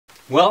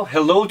Well,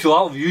 hello to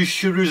all of you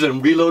shooters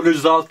and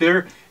reloaders out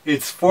there.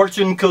 It's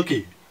Fortune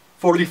Cookie,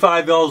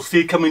 45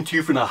 LLC, coming to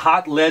you from the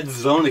Hot Lead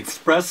Zone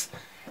Express,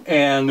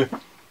 and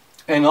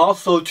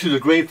also to the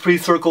great Three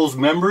Circles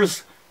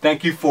members.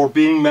 Thank you for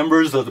being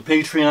members of the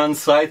Patreon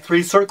site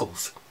Three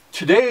Circles.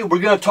 Today we're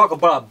going to talk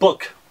about a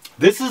book.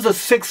 This is the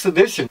 6th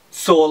edition,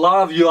 so a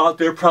lot of you out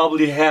there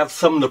probably have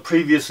some of the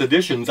previous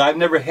editions. I've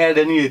never had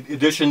any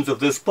editions of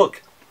this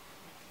book.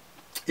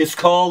 It's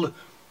called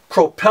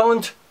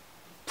Propellant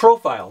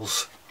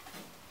Profiles,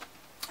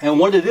 and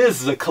what it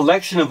is a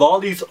collection of all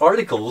these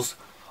articles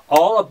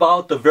all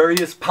about the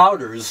various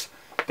powders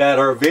that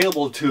are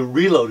available to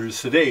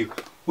reloaders today,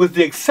 with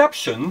the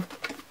exception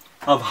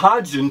of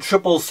Hodgen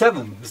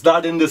 777. It's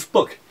not in this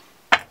book,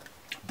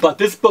 but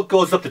this book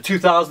goes up to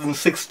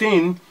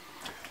 2016,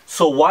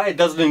 so why it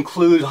doesn't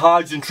include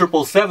Hodgen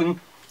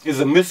 777 is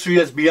a mystery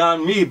that's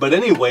beyond me. But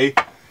anyway,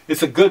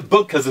 it's a good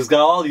book because it's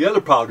got all the other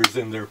powders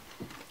in there,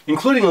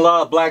 including a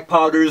lot of black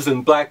powders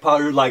and black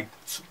powder like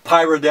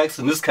Pyrodex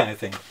and this kind of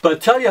thing. But I'll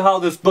tell you how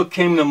this book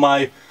came to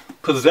my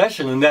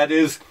possession, and that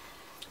is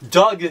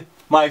Doug,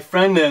 my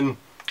friend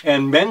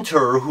and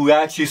mentor who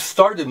actually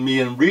started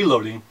me in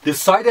reloading,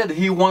 decided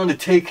he wanted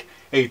to take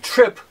a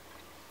trip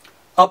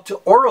up to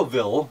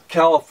Oroville,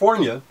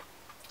 California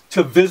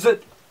to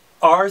visit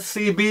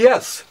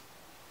RCBS.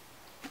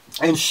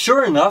 And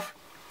sure enough,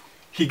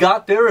 he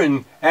got there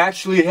and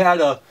actually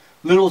had a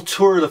little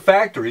tour of the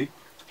factory.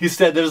 He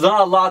said there's not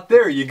a lot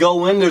there. You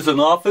go in, there's an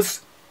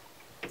office,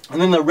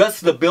 and then the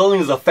rest of the building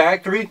is a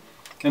factory,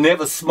 and they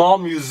have a small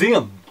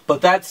museum,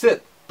 but that's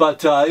it.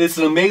 But it's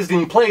an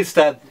amazing place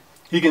that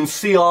he can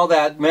see all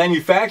that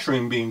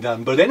manufacturing being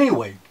done. But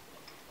anyway,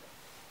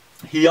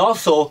 he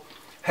also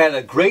had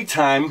a great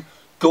time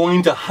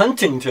going to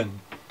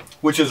Huntington,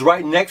 which is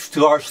right next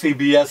to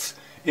RCBS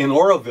in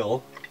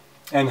Oroville.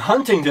 And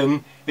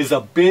Huntington is a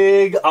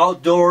big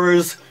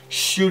outdoors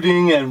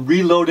shooting and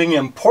reloading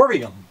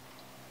emporium.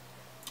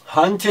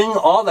 Hunting,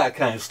 all that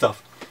kind of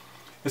stuff.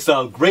 It's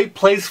a great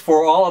place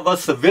for all of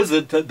us to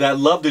visit that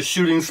love the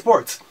shooting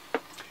sports.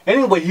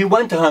 Anyway, he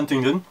went to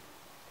Huntington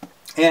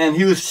and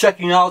he was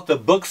checking out the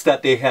books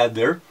that they had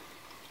there.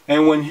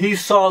 And when he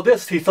saw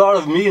this, he thought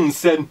of me and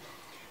said,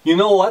 you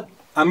know what,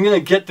 I'm going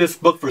to get this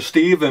book for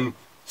Steve. And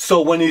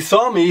so when he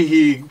saw me,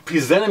 he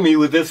presented me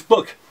with this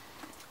book.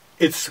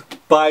 It's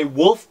by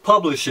Wolf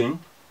Publishing,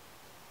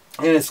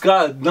 and it's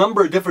got a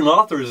number of different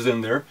authors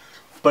in there,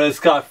 but it's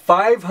got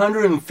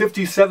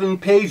 557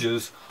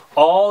 pages,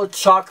 all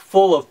chock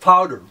full of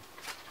powder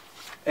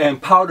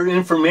and powder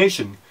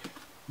information.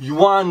 You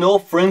want to know,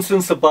 for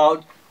instance,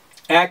 about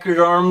Accurate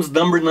Arms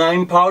number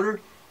 9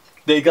 powder?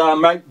 They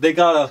got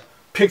a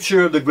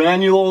picture of the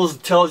granules,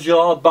 tells you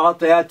all about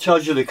that,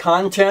 tells you the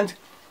content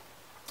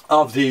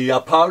of the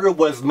powder,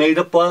 what it's made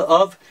up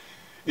of.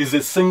 Is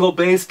it single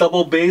base,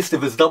 double based?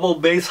 If it's double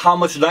base, how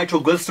much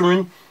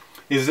nitroglycerin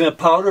is in a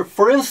powder?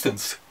 For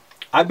instance,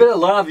 I bet a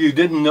lot of you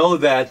didn't know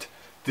that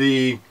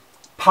the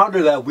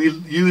powder that we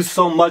use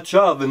so much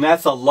of, and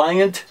that's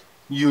Alliant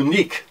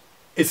Unique,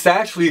 it's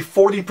actually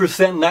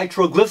 40%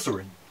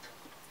 nitroglycerin.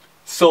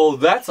 So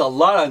that's a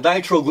lot of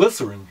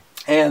nitroglycerin,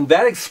 and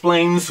that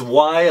explains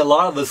why a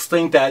lot of us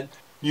think that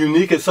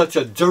Unique is such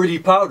a dirty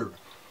powder,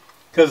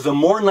 because the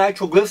more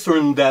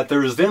nitroglycerin that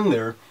there is in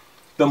there,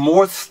 the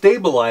more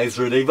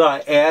stabilizer they've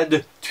got to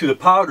add to the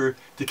powder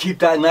to keep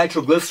that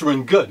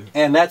nitroglycerin good.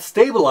 And that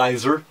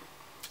stabilizer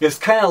is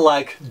kind of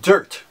like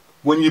dirt.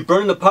 When you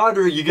burn the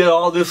powder, you get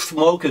all this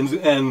smoke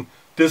and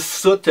this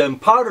soot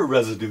and powder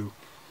residue.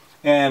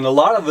 And a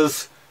lot of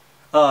us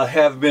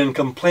have been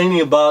complaining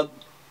about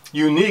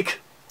Unique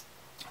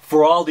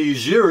for all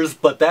these years,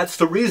 but that's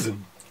the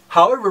reason.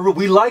 However,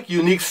 we like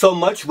Unique so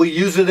much we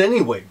use it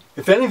anyway.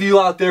 If any of you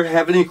out there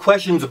have any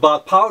questions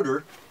about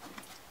powder,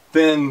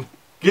 then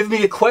give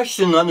me a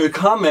question under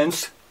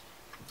comments,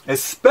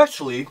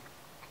 especially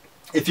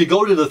if you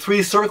go to the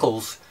Three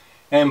Circles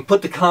and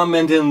put the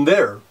comment in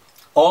there.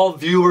 All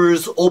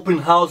viewers open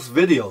house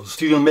videos,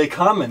 so you can make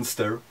comments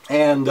there,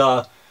 and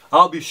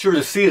I'll be sure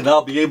to see it and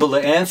I'll be able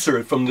to answer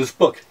it from this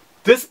book.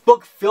 This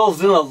book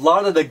fills in a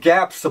lot of the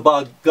gaps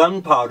about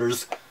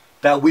gunpowders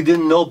that we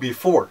didn't know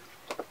before.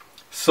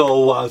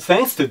 So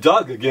thanks to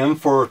Doug again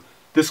for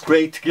this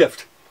great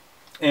gift.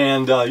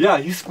 And yeah,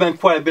 he spent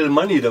quite a bit of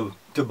money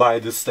to buy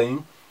this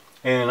thing,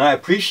 and I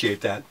appreciate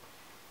that.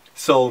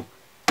 So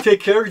take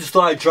care. Just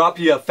thought I'd drop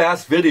you a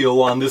fast video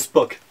on this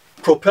book.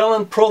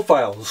 Propellant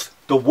Profiles,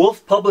 the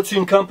Wolf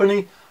Publishing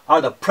Company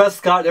out of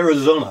Prescott,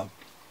 Arizona.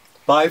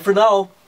 Bye for now.